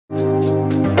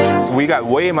we got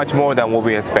way much more than what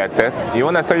we expected. You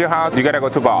want to sell your house, you got to go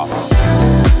to Bob.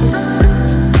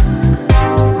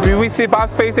 We see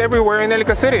Bob's face everywhere in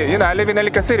Ellicott City. You know, I live in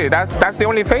Ellicott City. That's the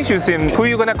only face you see. Who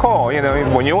you gonna call? You know,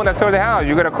 when you wanna sell the house,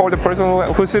 you gotta call the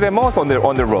person who see the most on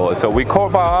the road. So we call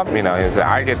Bob. You know, he said,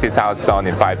 "I get this house done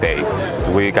in 5 days."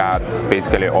 So we got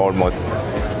basically almost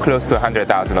close to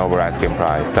 100,000 over asking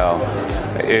price. So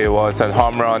it was a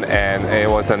home run, and it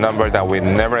was a number that we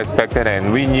never expected,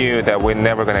 and we knew that we're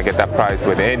never gonna get that price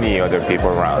with any other people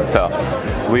around. So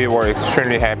we were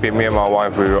extremely happy. Me and my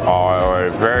wife, we are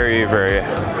very, very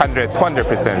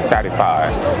 200%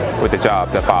 satisfied with the job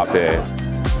that Bob did.